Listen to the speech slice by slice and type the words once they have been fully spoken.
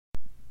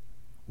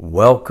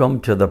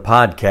Welcome to the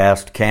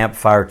podcast,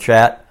 Campfire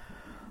Chat,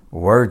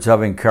 Words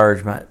of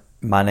Encouragement.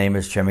 My name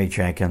is Jimmy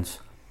Jenkins.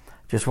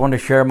 Just want to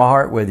share my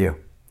heart with you.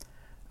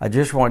 I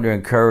just want to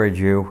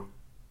encourage you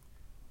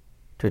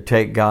to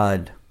take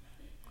God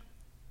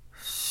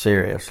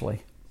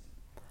seriously.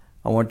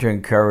 I want to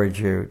encourage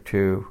you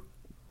to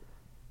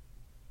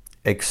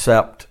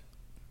accept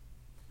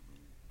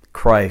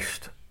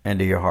Christ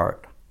into your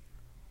heart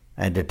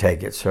and to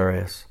take it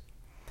serious.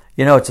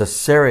 You know, it's a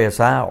serious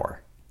hour.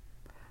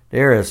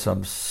 There is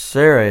some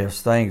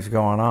serious things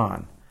going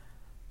on,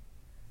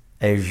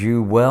 as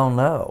you well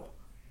know,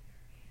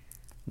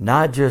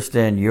 not just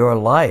in your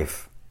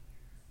life,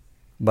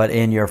 but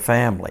in your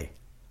family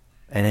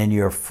and in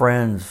your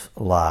friends'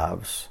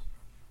 lives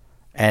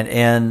and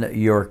in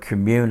your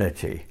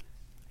community,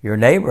 your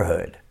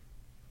neighborhood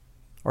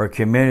or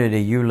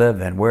community you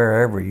live in,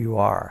 wherever you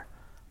are.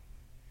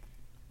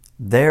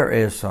 There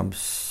is some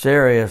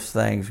serious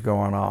things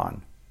going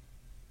on.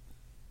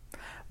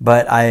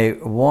 But I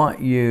want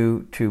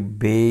you to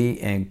be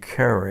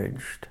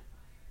encouraged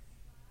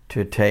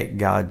to take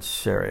God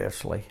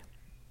seriously.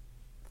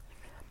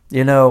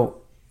 You know,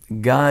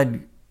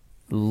 God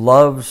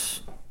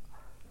loves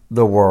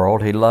the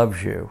world. He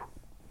loves you.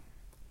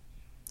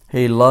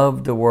 He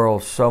loved the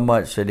world so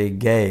much that He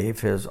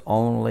gave His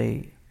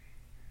only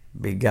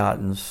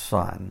begotten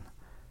Son,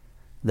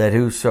 that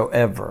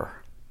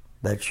whosoever,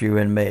 that's you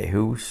and me,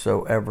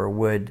 whosoever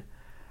would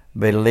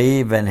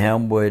believe in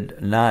Him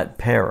would not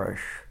perish,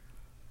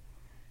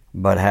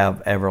 but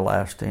have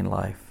everlasting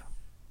life.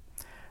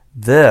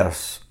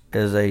 This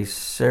is a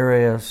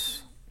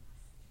serious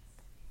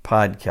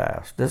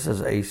podcast. This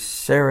is a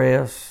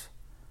serious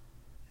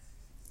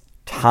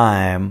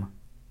time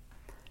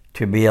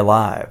to be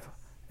alive.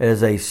 It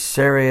is a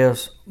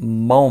serious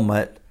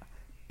moment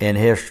in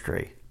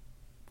history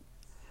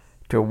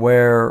to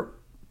where,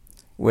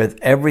 with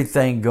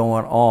everything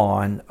going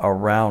on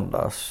around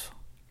us,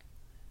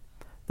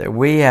 that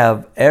we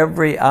have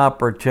every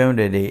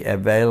opportunity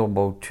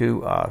available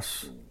to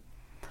us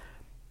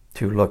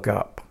to look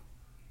up.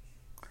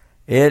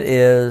 It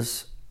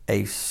is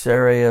a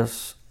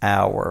serious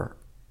hour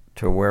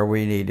to where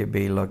we need to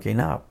be looking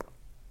up.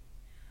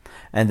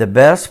 And the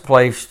best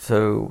place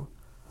to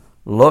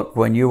look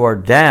when you are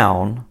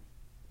down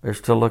is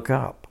to look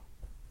up.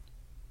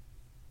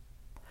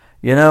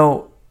 You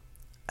know,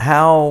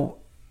 how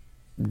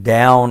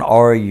down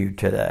are you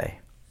today?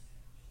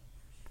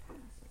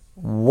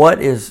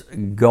 What is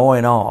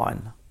going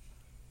on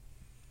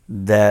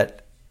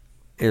that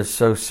is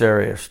so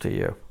serious to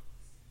you?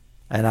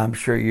 And I'm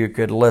sure you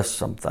could list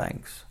some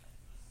things.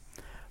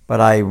 But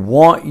I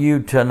want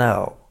you to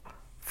know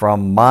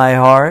from my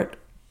heart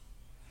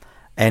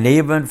and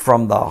even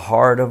from the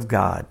heart of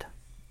God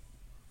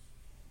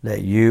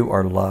that you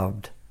are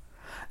loved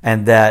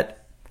and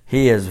that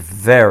He is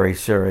very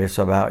serious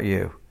about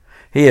you.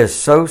 He is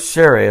so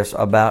serious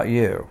about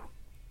you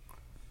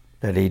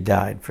that He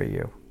died for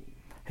you.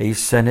 He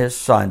sent His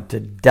Son to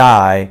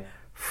die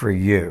for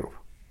you.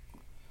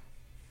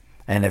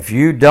 And if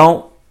you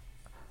don't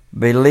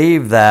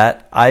believe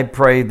that, I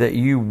pray that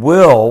you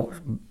will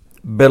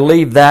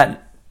believe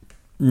that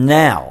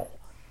now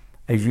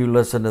as you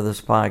listen to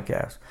this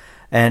podcast.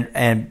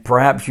 And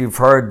perhaps you've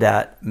heard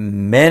that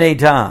many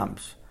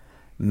times,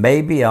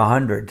 maybe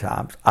 100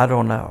 times. I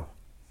don't know.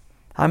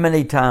 How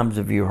many times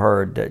have you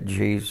heard that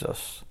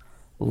Jesus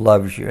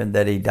loves you and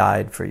that He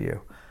died for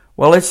you?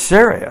 Well, it's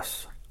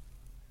serious.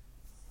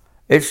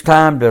 It's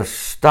time to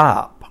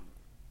stop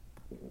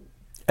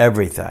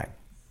everything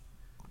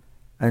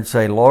and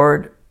say,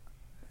 Lord,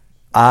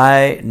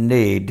 I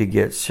need to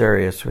get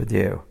serious with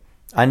you.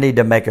 I need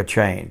to make a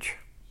change.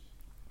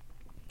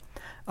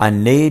 I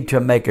need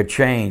to make a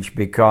change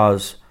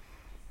because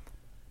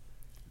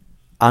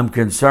I'm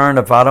concerned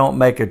if I don't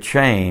make a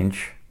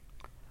change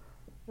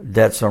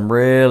that some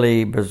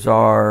really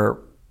bizarre,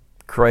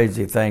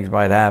 crazy things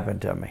might happen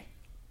to me.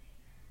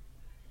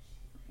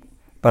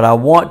 But I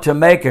want to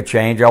make a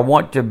change. I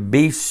want to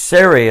be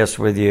serious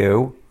with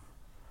you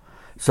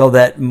so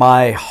that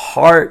my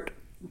heart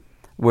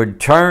would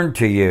turn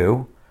to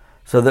you,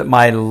 so that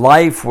my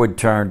life would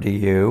turn to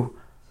you,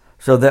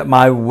 so that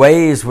my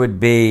ways would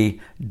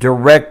be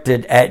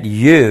directed at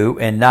you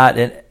and not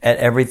at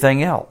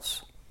everything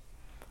else.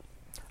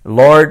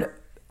 Lord,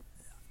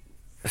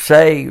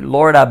 say,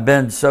 Lord, I've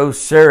been so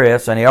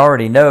serious, and He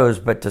already knows,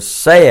 but to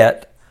say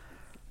it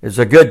is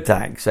a good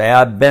thing. Say,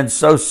 I've been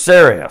so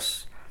serious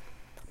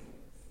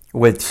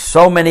with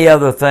so many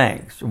other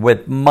things,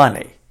 with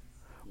money,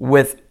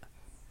 with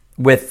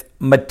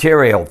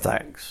material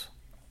things.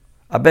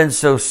 I've been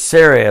so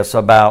serious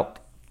about,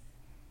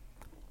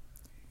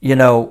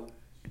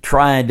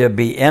 trying to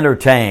be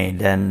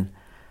entertained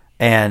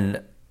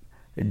and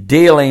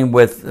dealing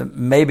with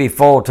maybe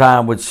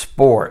full-time with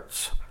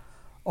sports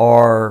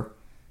or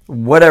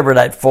whatever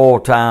that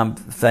full-time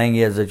thing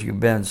is that you've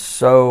been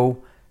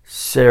so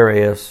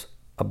serious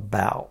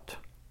about.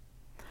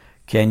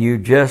 Can you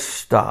just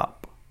stop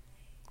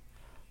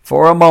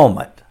for a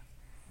moment,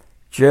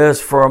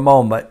 just for a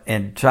moment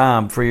in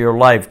time for your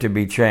life to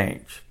be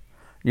changed?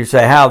 You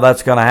say, how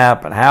that's going to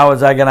happen? How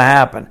is that going to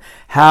happen?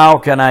 How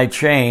can I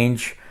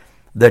change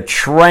the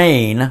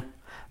train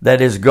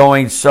that is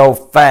going so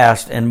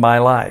fast in my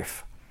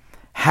life?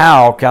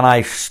 How can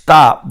I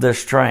stop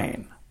this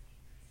train?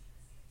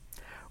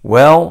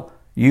 Well,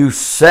 you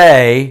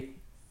say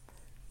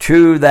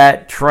to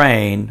that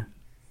train,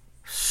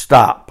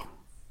 stop.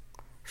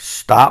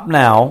 Stop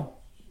now.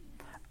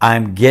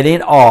 I'm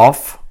getting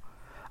off.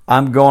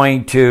 I'm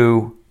going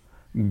to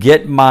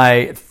get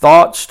my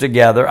thoughts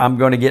together. I'm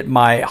going to get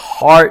my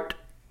heart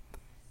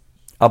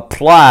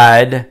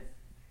applied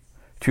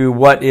to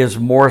what is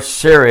more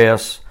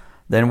serious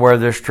than where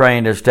this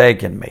train has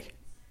taken me.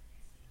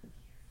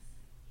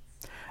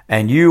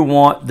 And you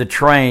want the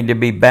train to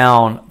be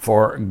bound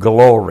for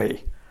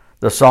glory.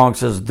 The song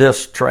says,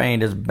 this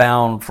train is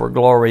bound for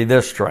glory,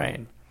 this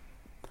train.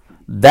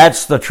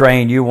 That's the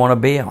train you want to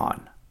be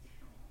on.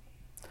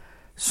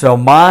 So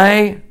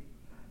my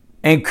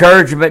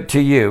encouragement to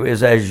you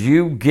is, as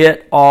you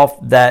get off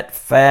that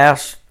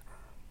fast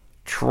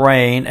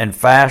train and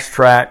fast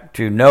track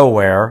to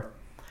nowhere,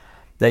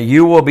 that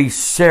you will be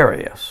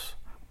serious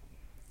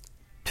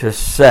to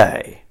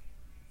say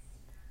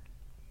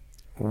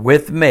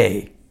with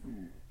me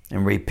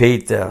and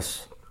repeat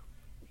this: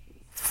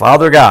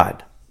 Father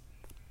God,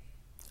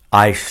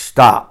 I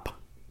stop.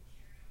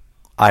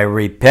 I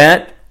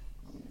repent.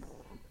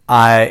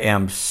 I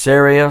am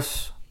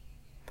serious.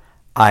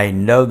 I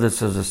know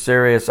this is a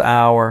serious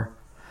hour.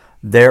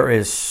 There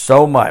is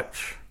so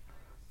much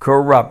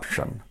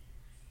corruption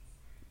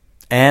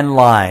and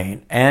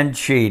lying and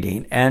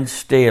cheating and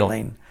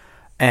stealing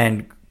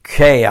and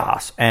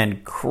chaos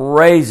and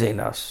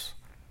craziness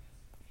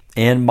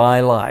in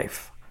my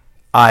life.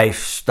 I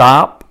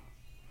stop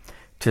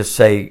to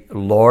say,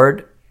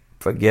 Lord,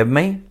 forgive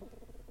me.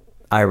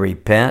 I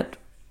repent.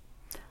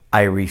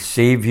 I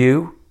receive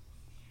you.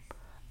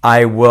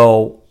 I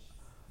will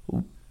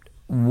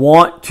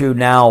want to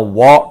now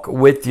walk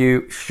with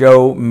you.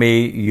 Show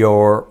me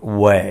your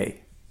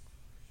way.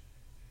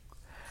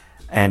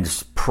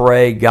 And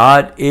pray,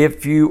 God,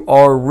 if you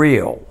are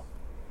real,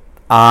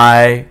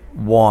 I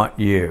want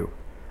you.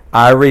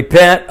 I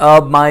repent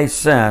of my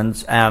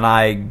sins and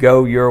I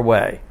go your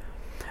way.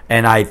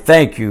 And I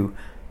thank you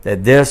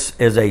that this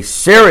is a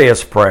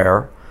serious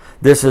prayer.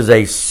 This is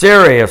a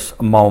serious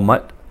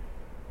moment.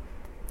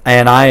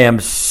 And I am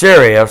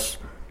serious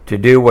to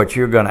do what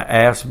you're going to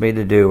ask me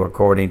to do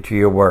according to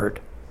your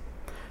word.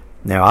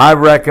 Now, I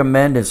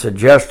recommend and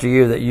suggest to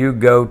you that you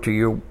go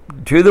to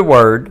the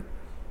word,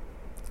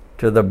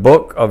 to the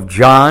book of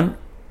John,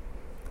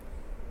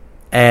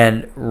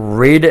 and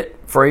read it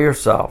for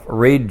yourself.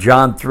 Read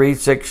John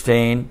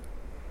 3:16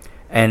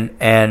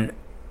 and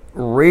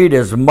read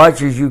as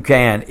much as you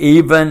can,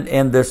 even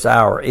in this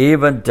hour,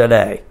 even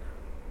today.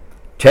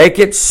 Take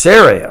it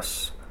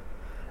serious.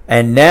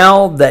 And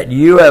now that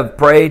you have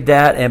prayed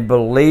that and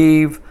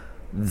believe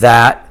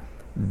that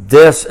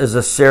this is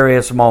a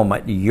serious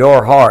moment,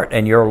 your heart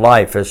and your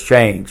life has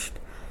changed,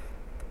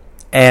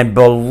 and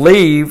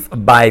believe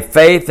by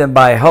faith and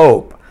by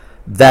hope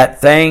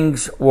that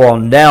things will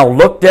now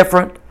look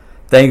different,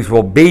 things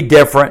will be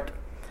different.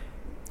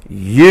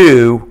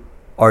 You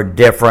are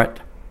different.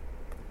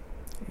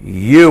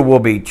 You will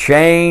be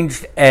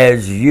changed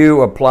as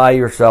you apply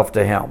yourself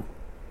to Him.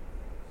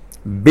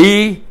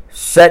 Be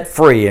set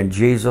free in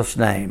Jesus'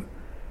 name.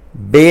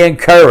 Be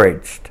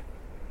encouraged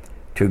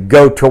to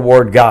go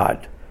toward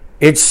God.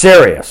 It's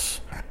serious.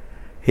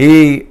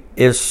 He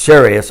is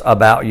serious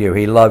about you.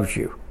 He loves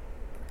you.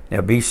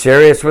 Now be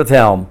serious with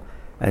Him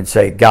and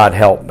say, God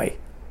help me.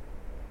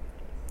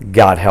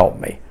 God help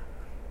me.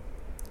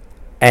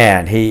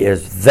 And He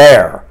is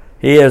there.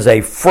 He is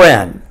a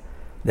friend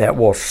that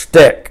will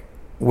stick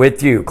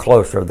with you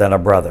closer than a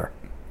brother.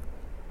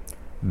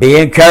 Be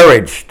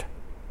encouraged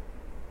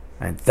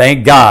and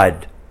thank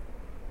God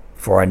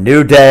for a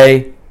new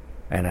day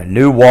and a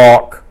new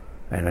walk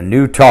and a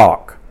new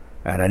talk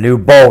and a new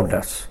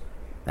boldness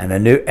and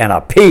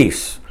a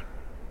peace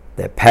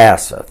that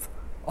passeth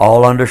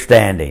all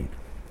understanding.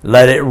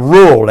 Let it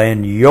rule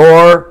in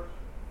your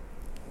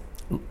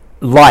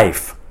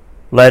life.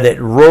 Let it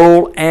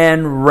rule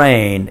and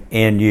reign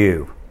in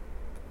you.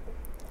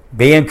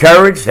 Be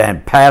encouraged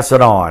and pass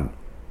it on.